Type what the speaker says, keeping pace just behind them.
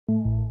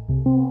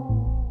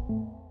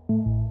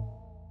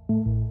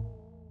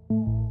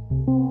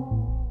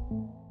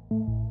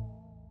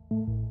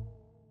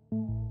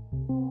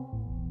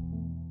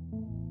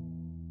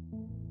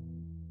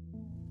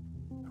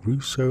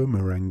Rousseau and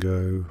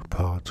Marengo,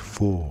 Part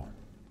 4.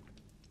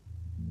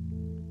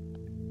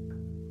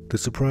 The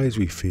surprise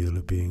we feel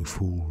at being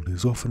fooled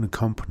is often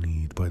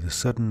accompanied by the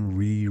sudden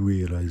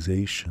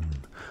re-realization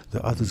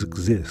that others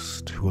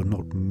exist who are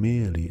not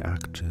merely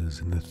actors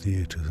in the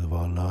theatres of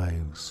our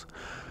lives,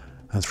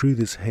 and through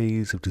this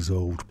haze of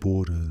dissolved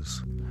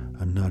borders,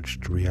 a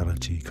nudged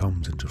reality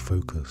comes into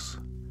focus.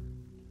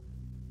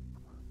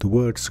 The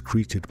words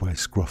secreted by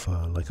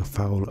Scroffer like a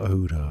foul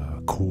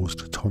odour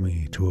caused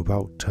Tommy to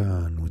about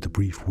turn with a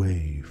brief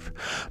wave,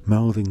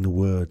 mouthing the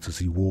words as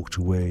he walked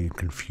away in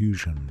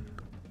confusion.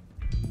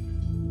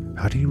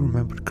 Had he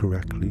remembered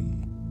correctly?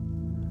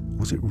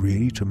 Was it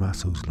really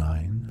Tommaso's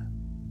line?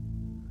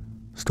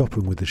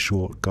 Stopping with a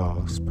short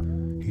gasp,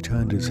 he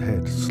turned his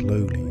head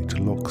slowly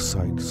to lock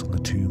sights on the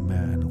two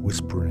men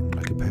whispering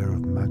like a pair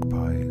of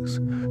magpies,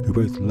 who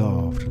both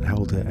laughed and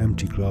held their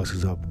empty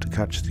glasses up to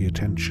catch the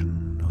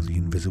attention of the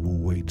invisible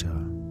waiter.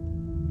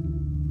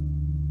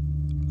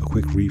 A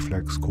quick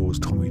reflex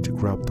caused Tommy to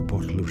grab the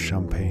bottle of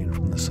champagne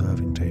from the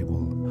serving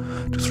table,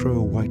 to throw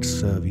a white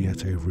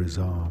serviette over his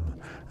arm,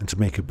 and to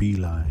make a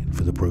beeline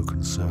for the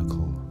broken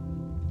circle.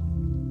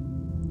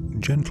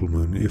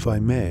 "Gentlemen, if I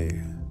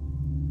may."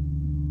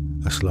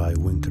 A sly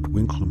wink at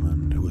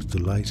Winkleman, who was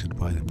delighted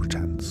by the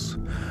pretense,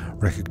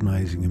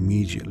 recognizing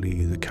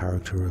immediately the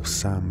character of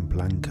Sam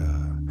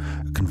Blanca,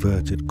 a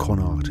converted con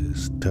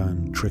artist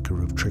turned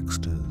tricker of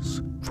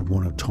tricksters from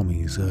one of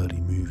Tommy's early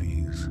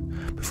movies,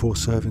 before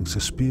serving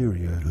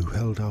Suspiria, who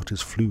held out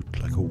his flute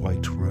like a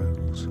white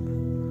rose.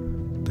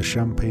 The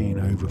champagne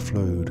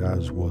overflowed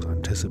as was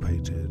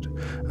anticipated,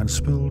 and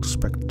spilled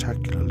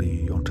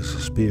spectacularly onto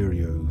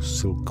Suspirio's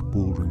silk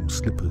ballroom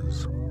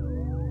slippers.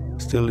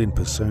 Still in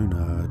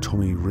persona,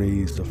 Tommy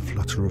raised a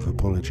flutter of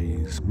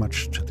apologies,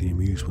 much to the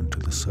amusement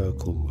of the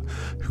circle,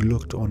 who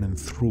looked on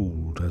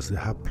enthralled as the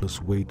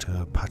hapless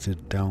waiter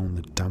patted down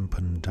the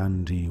dampened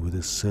dandy with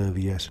his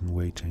serviette in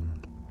waiting.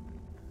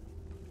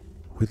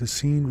 With the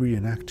scene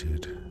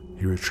reenacted,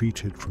 he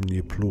retreated from the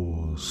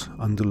applause,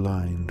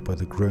 underlined by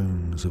the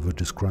groans of a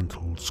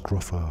disgruntled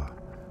Scroffer,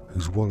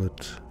 whose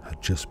wallet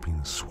had just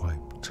been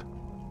swiped.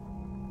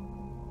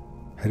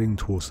 Heading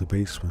towards the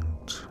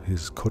basement,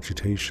 his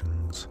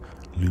cogitations,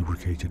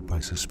 lubricated by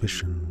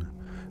suspicion,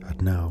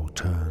 had now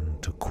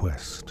turned to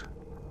quest.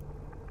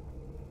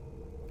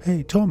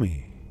 "Hey,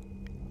 Tommy!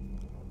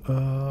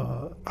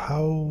 How'd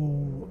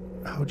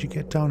you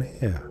get down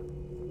here?"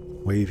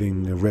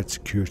 Waving a red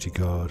security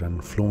guard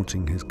and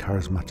flaunting his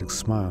charismatic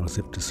smile as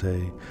if to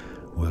say,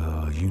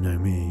 "Well, you know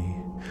me,"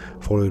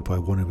 followed by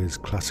one of his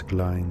classic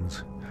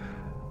lines,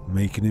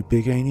 "Making it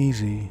big ain't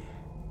easy."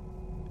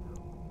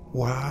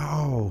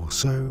 "Wow,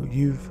 so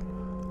you've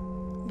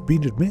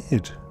been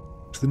admitted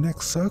to the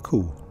next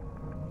circle.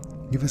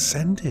 You've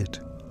ascended.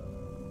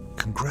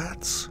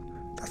 Congrats,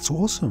 that's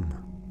awesome.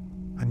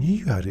 I knew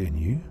you had it in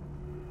you."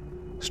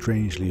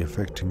 Strangely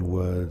affecting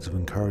words of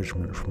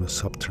encouragement from a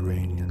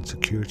subterranean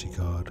security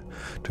guard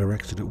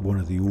directed at one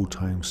of the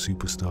all-time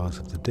superstars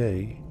of the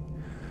day.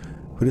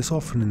 But it's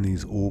often in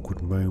these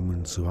awkward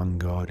moments of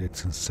unguarded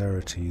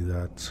sincerity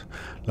that,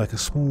 like a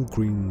small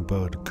green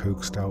bud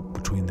coaxed out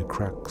between the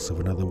cracks of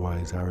an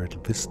otherwise arid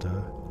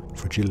vista,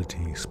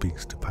 fragility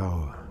speaks to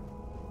power.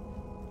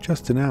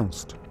 "Just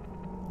announced.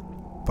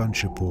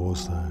 Bunch of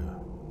bores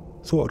though.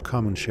 Thought I'd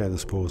come and share the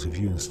spoils with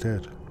you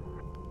instead.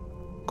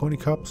 Got any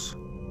cups?"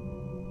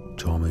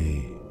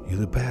 "Tommy,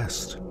 you're the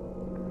best.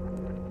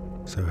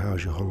 So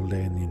how's your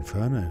holiday in the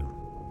Inferno?"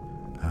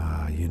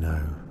 You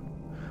know.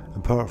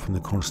 Apart from the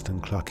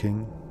constant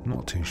clucking,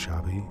 not too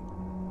shabby.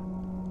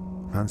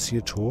 Fancy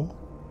a tour?"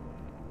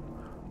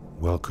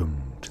 "Welcome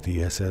to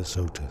the SS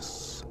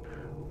OTIS."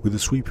 With a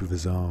sweep of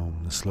his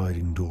arm, the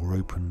sliding door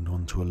opened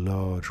onto a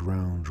large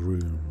round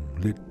room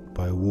lit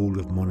by a wall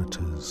of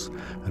monitors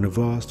and a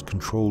vast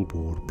control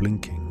board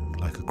blinking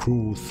like a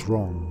cruel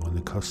throng on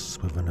the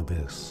cusp of an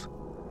abyss.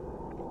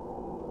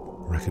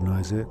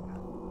 "Recognize it?"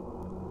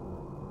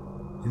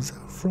 "Is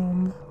that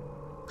from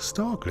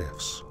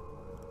Starglyphs?"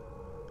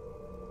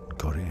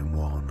 "Got it in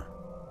one.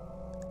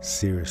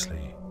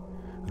 Seriously,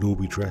 it'd all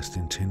be dressed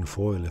in tin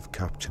foil if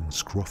Captain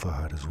Scroffer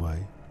had his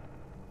way."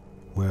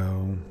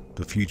 "Well,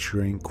 the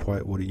future ain't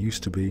quite what it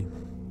used to be.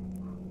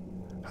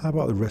 How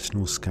about the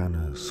retinal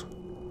scanners?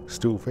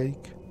 Still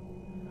fake?"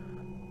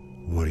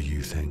 "What do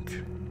you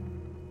think?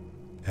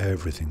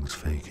 Everything's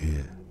fake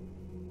here."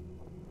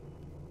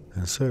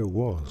 And so it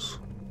was,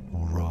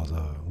 or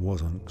rather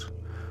wasn't.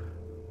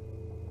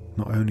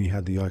 Not only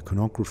had the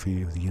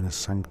iconography of the inner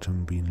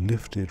sanctum been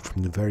lifted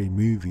from the very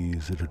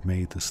movies that had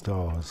made the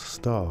stars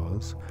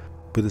stars,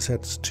 but the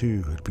sets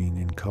too had been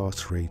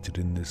incarcerated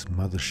in this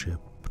mothership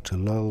to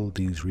lull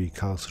these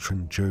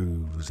recalcitrant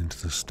Joves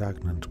into the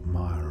stagnant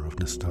mire of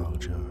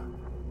nostalgia.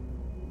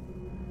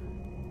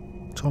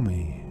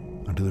 Tommy,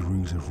 under the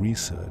ruse of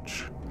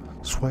research,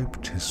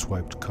 swiped his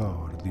swiped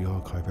card at the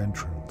archive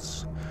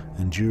entrance,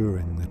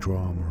 enduring the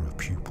drama of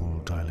pupil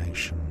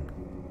dilation.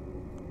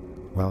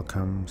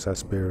 "Welcome,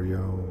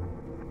 Suspirio.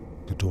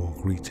 the door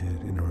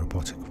greeted in a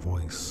robotic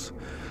voice,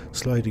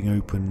 sliding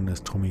open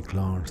as Tommy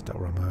glanced at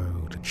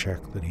Rameau to check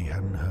that he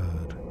hadn't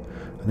heard,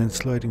 and then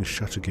sliding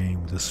shut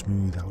again with a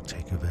smooth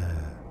outtake of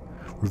air,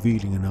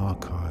 revealing an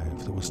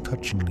archive that was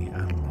touchingly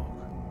analog.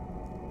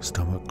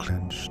 Stomach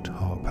clenched,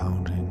 heart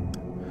pounding.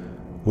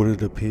 What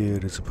had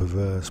appeared as a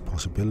perverse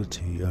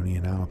possibility only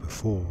an hour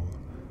before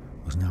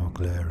was now a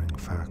glaring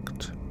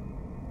fact,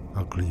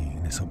 ugly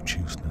in its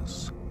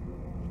obtuseness.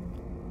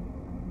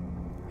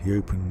 He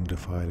opened a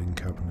filing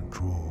cabinet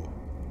drawer,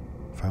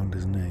 found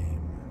his name,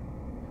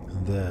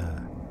 and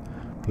there,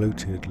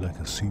 bloated like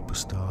a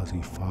superstar's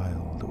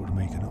file that would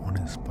make an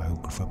honest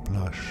biographer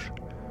blush,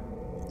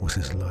 was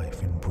his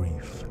life in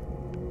brief.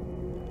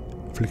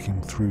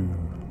 Flicking through,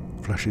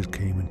 flashes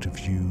came into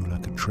view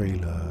like a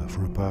trailer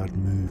for a bad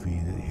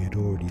movie that he had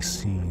already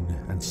seen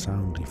and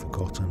soundly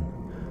forgotten.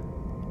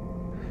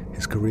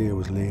 His career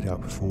was laid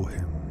out before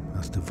him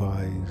as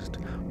devised,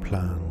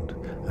 planned,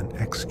 and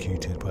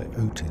executed by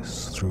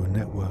OTIS through a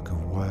network of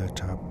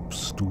wiretaps,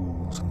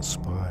 stools, and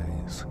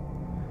spies.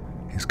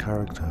 His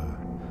character,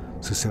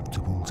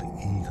 susceptible to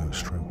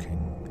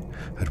ego-stroking,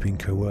 had been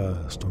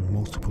coerced on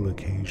multiple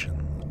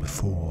occasions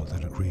before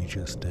that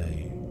egregious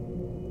day.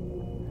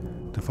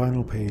 The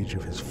final page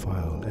of his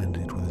file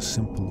ended with a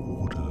simple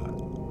order: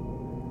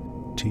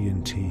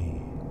 TNT,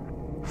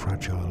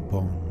 fragile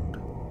bond,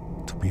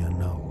 to be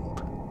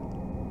annulled.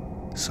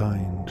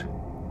 Signed,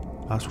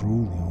 as were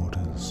all the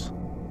orders,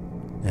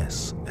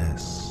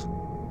 SS.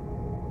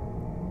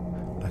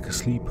 Like a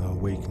sleeper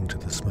awaking to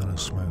the smell of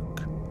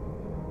smoke,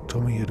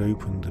 Tommy had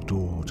opened the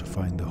door to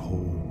find the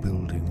whole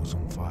building was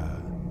on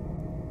fire.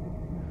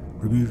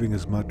 Removing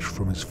as much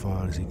from his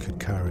file as he could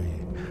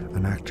carry,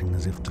 and acting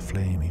as if the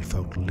flame he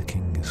felt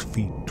licking his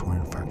feet were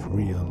in fact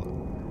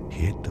real,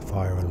 he hit the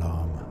fire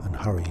alarm and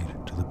hurried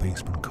to the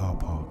basement car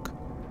park,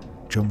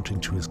 jumped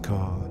into his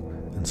car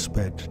and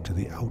sped to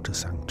the outer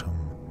sanctum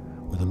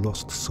where the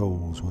lost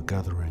souls were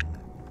gathering.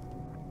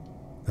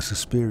 As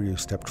Suspiria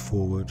stepped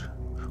forward,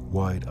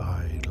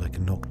 wide-eyed like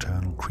a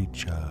nocturnal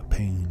creature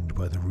pained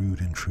by the rude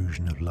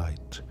intrusion of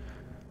light,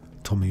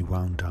 Tommy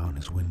wound down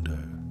his window.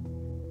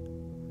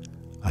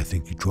 "I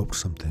think you dropped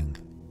something,"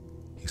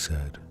 he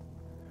said,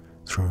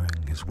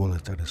 throwing his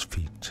wallet at his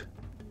feet.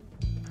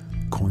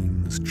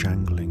 Coins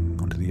jangling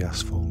onto the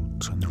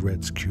asphalt and the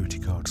red security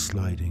guard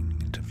sliding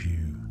into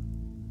view.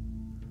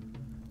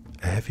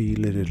 A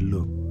heavy-lidded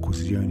look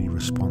was the only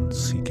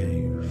response he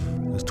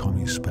gave as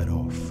Tommy sped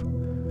off,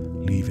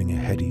 leaving a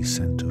heady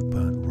scent of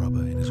burnt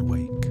rubber in his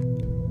wake.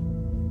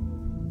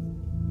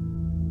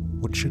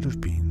 What should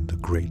have been the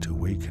Great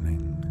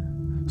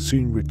Awakening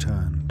soon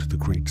returned to the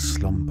Great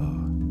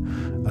Slumber,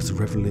 as the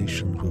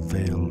revelations were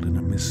veiled in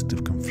a mist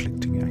of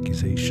conflicting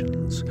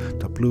accusations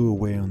that blew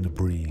away on the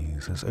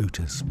breeze as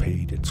OTIS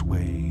paid its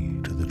way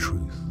to the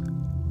truth.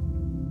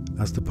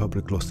 As the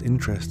public lost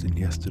interest in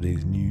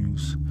yesterday's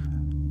news,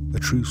 a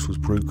truce was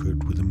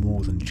brokered with a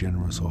more than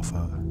generous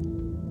offer.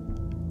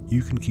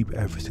 You can keep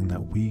everything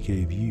that we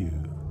gave you,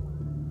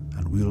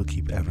 and we'll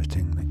keep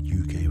everything that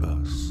you gave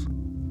us.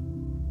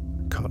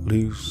 Cut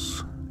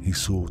loose, he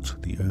sought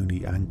the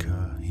only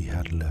anchor he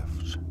had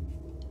left.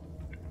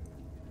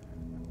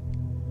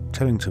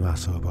 Telling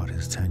Tommaso about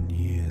his 10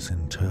 years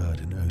interred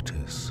in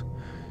OTIS,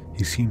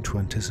 he seemed to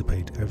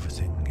anticipate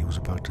everything he was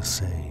about to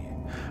say,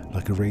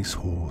 like a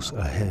racehorse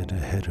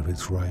ahead of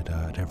its rider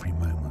at every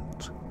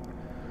moment.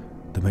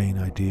 The main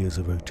ideas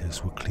of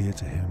OTIS were clear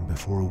to him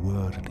before a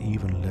word had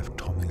even left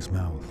Tommy's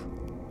mouth.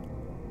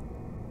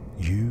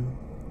 You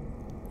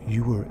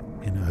were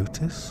in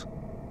OTIS?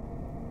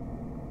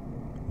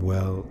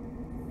 Well,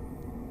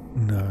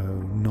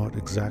 no, not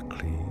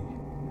exactly.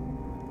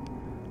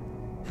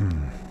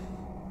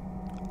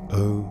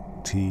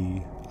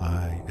 OTIS.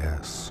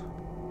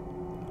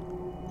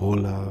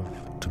 Olav,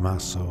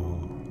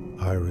 Tommaso,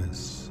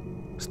 Iris,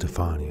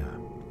 Stefania.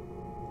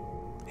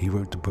 He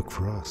wrote the book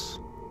for us.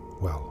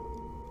 Well,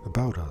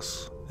 about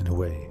us, in a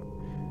way.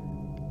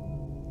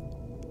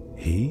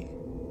 He?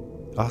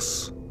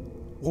 Us?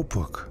 What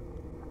book?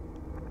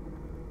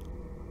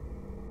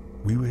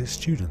 We were his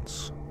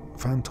students,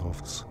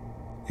 Fantovs.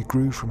 It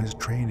grew from his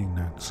training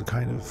notes, a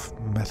kind of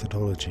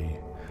methodology,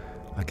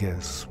 I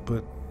guess,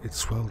 but it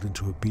swelled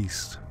into a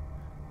beast.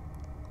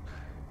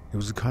 It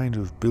was a kind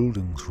of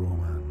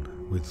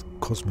Bildungsroman with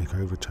cosmic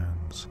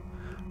overtones,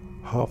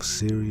 half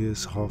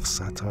serious, half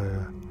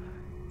satire,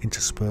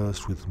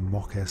 interspersed with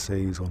mock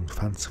essays on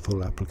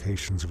fanciful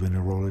applications of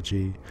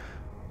mineralogy,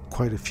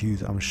 quite a few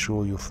that I'm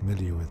sure you're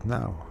familiar with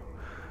now.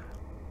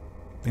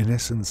 In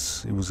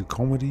essence, it was a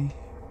comedy,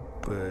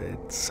 but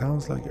it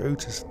sounds like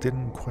OTIS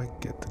didn't quite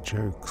get the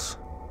jokes.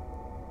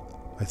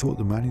 I thought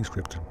the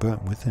manuscript had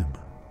burnt with him.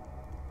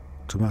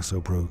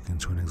 Tommaso broke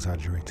into an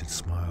exaggerated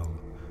smile,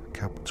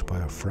 capped by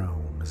a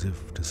frown as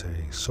if to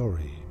say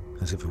sorry,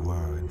 as if it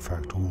were in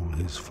fact all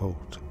his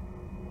fault.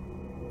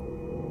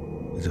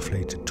 The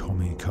deflated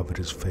Tommy covered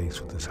his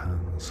face with his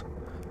hands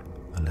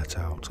and let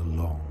out a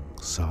long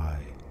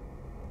sigh.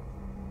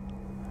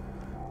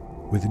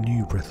 With a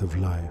new breath of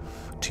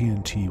life,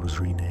 TNT was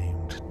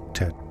renamed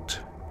TET,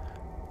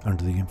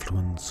 under the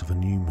influence of a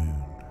new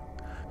moon,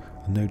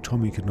 and though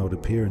Tommy could not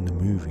appear in the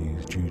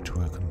movies due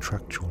to a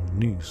contractual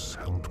noose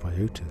held by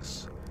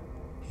OTIS,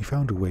 he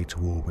found a way to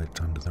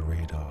orbit under the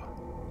radar.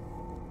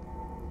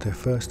 Their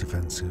first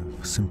offensive,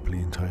 simply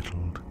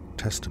entitled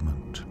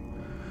Testament,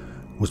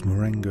 was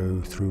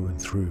Marengo through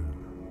and through,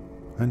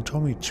 and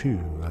Tommy too,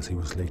 as he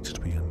was later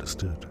to be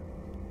understood.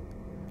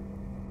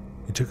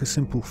 It took a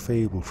simple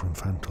fable from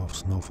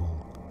Fantoff's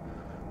novel,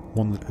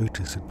 one that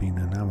Otis had been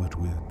enamoured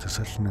with to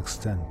such an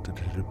extent that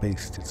it had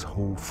based its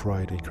whole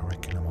Friday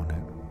curriculum on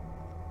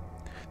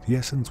it. The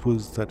essence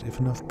was that if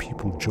enough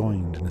people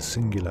joined in a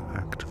singular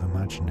act of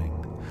imagining,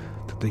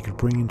 that they could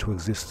bring into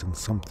existence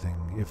something,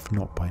 if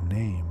not by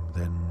name,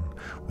 then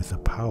with the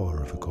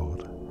power of a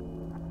god.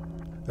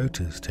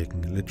 Otis,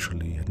 taking it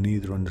literally, had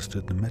neither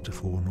understood the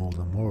metaphor nor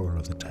the moral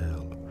of the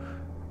tale,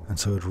 and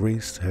so had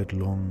raced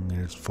headlong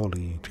in its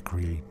folly to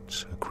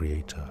create a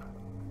creator.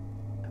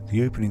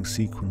 The opening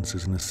sequence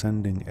is an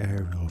ascending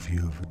aerial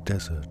view of a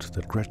desert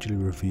that gradually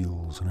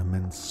reveals an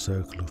immense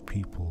circle of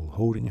people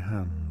holding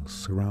hands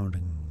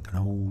surrounding an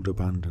old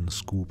abandoned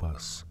school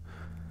bus.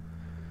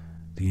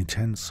 The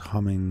intense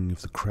humming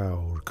of the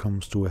crowd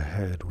comes to a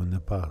head when the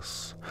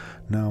bus,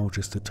 now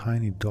just a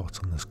tiny dot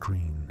on the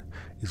screen,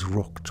 is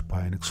rocked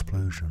by an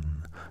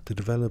explosion that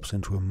develops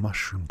into a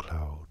mushroom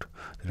cloud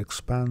that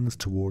expands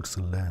towards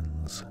the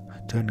lens,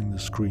 turning the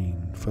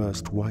screen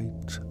first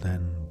white,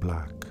 then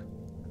black.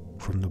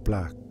 From the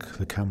black,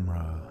 the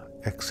camera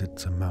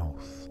exits a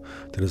mouth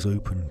that is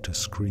opened to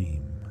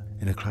scream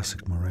in a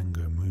classic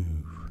Marengo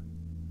move.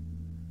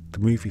 The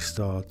movie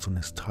starts on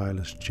this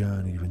tireless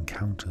journey of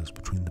encounters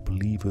between the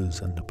believers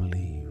and the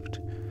believed.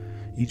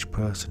 Each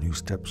person who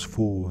steps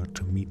forward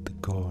to meet the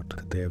God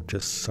that they have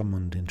just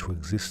summoned into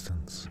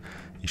existence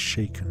is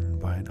shaken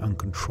by an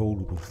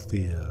uncontrollable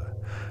fear,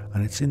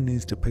 and it's in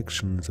these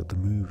depictions that the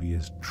movie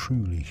is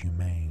truly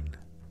humane.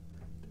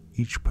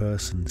 Each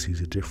person sees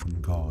a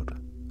different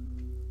God,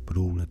 but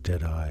all are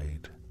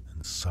dead-eyed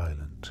and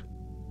silent.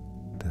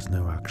 There's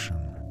no action,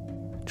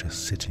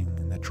 just sitting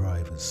in the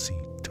driver's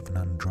seat of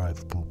an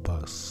undrivable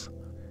bus,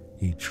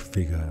 each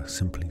figure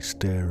simply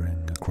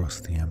staring across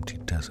the empty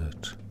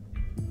desert.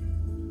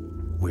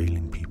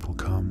 Wailing people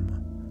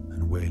come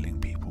and wailing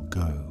people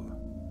go.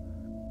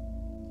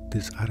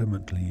 This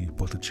adamantly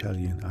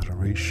Botticellian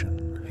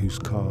adoration, whose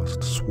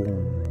cast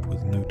swarmed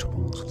with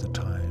notables of the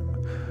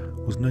time,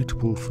 was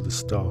notable for the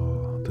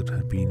star that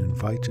had been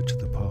invited to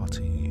the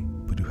party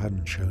but who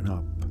hadn't shown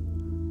up,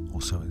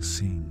 or so it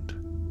seemed.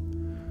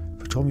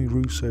 For Tommy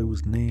Rousseau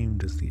was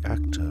named as the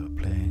actor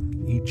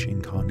playing each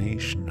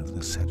incarnation of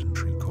the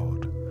sedentary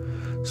god,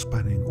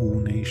 spanning all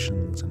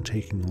nations and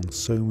taking on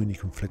so many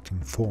conflicting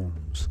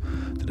forms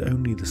that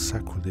only the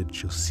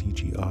sacrilege of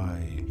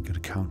CGI could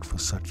account for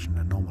such an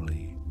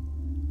anomaly.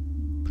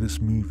 But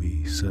this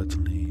movie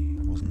certainly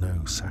was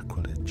no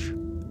sacrilege.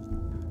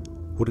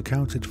 What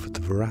accounted for the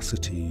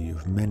veracity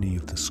of many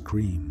of the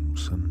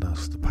screams, and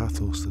thus the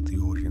pathos that the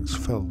audience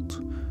felt,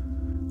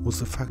 was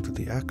the fact that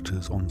the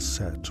actors on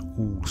set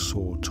all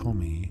saw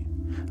Tommy,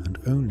 and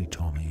only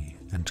Tommy,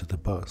 enter the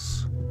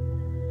bus.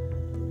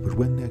 But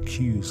when their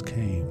cues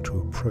came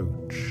to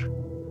approach,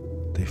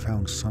 they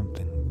found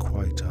something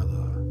quite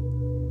other.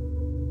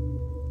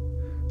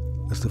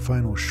 As the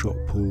final shot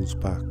pulls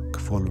back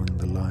following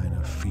the line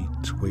of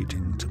feet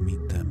waiting to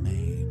meet their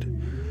maid,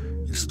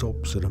 it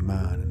stops at a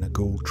man in a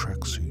gold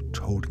tracksuit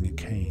holding a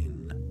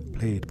cane,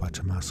 played by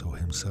Tommaso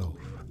himself.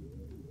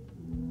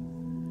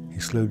 He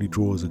slowly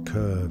draws a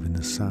curve in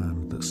the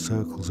sand that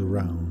circles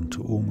around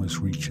to almost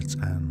reach its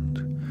end,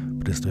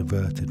 but is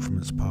diverted from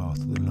its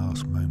path at the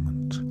last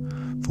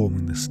moment,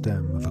 forming the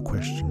stem of a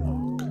question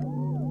mark.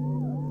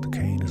 The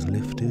cane is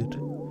lifted,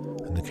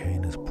 and the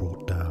cane is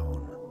brought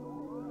down,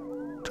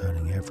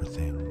 turning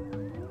everything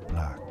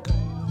black.